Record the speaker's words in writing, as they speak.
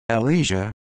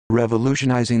Elysia,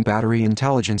 revolutionizing battery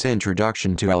intelligence.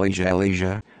 Introduction to Elysia.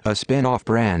 Elysia, a spin-off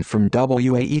brand from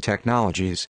WAE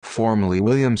Technologies, formerly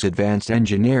Williams Advanced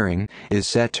Engineering, is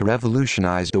set to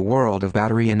revolutionize the world of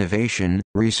battery innovation,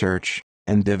 research,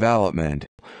 and development.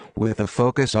 With a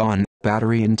focus on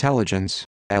battery intelligence,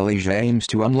 Elysia aims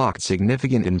to unlock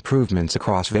significant improvements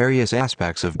across various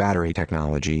aspects of battery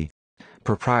technology.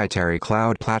 Proprietary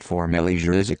cloud platform.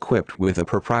 Elysia is equipped with a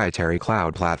proprietary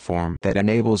cloud platform that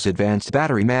enables advanced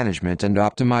battery management and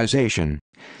optimization.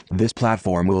 This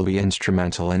platform will be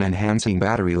instrumental in enhancing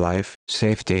battery life,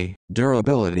 safety,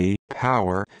 durability,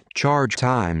 power, charge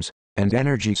times, and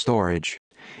energy storage.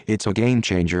 It's a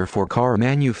game-changer for car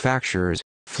manufacturers,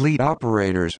 fleet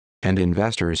operators, and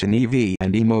investors in EV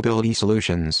and e-mobility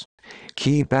solutions.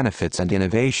 Key benefits and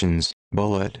innovations.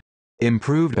 Bullet.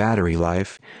 Improved battery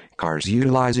life. Cars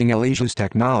utilizing Elysia's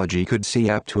technology could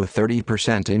see up to a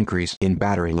 30% increase in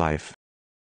battery life.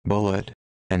 Bullet.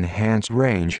 Enhanced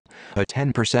range. A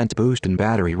 10% boost in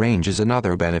battery range is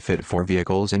another benefit for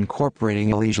vehicles incorporating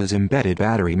Elysia's embedded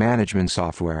battery management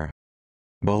software.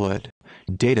 Bullet.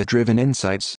 Data-driven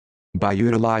insights. By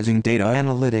utilizing data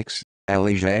analytics,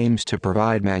 Elysia aims to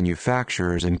provide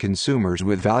manufacturers and consumers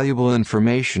with valuable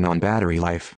information on battery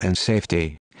life and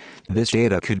safety. This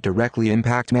data could directly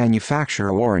impact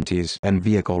manufacturer warranties and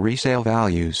vehicle resale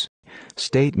values.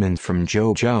 Statement from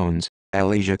Joe Jones,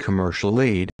 Elysia Commercial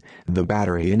Lead. The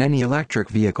battery in any electric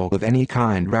vehicle of any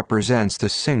kind represents the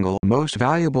single most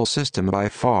valuable system by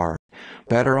far.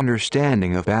 Better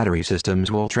understanding of battery systems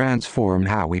will transform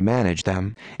how we manage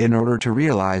them, in order to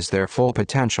realize their full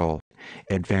potential.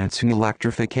 Advancing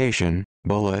electrification.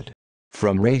 Bullet.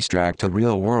 From racetrack to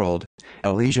real world,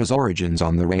 Elysia's origins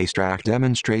on the racetrack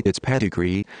demonstrate its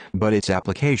pedigree, but its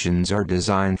applications are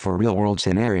designed for real-world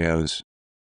scenarios.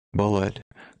 Bullet.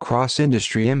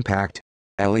 Cross-industry impact.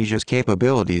 Elysia's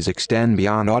capabilities extend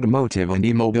beyond automotive and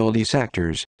e-mobility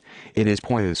sectors. It is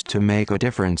poised to make a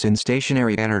difference in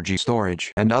stationary energy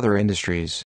storage and other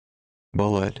industries.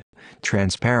 Bullet.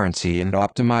 Transparency and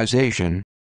optimization.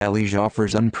 Elysia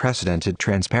offers unprecedented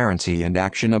transparency and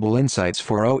actionable insights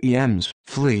for OEMs,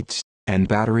 fleets, and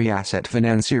battery asset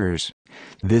financiers.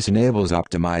 This enables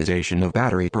optimization of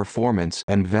battery performance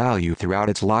and value throughout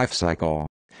its life cycle.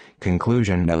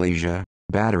 Conclusion. Elysia,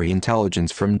 battery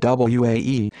intelligence from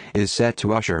WAE, is set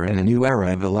to usher in a new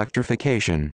era of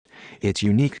electrification. Its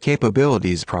unique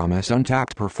capabilities promise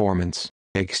untapped performance,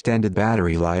 extended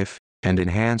battery life, and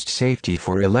enhanced safety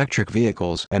for electric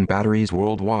vehicles and batteries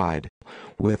worldwide.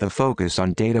 With a focus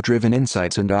on data-driven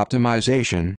insights and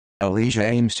optimization, Elysia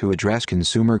aims to address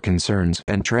consumer concerns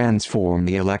and transform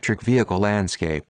the electric vehicle landscape.